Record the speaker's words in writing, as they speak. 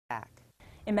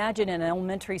Imagine an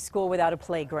elementary school without a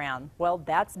playground. Well,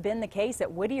 that's been the case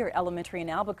at Whittier Elementary in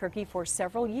Albuquerque for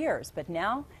several years, but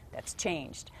now that's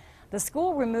changed. The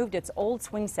school removed its old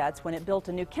swing sets when it built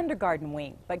a new kindergarten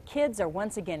wing, but kids are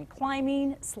once again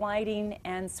climbing, sliding,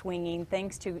 and swinging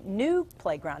thanks to new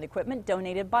playground equipment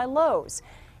donated by Lowe's.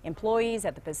 Employees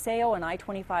at the Paseo and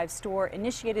I-25 store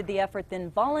initiated the effort, then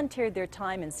volunteered their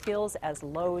time and skills as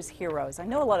Lowe's heroes. I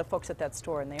know a lot of folks at that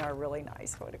store, and they are really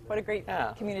nice. What a great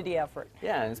community effort.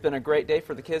 Yeah, and it's been a great day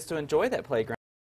for the kids to enjoy that playground.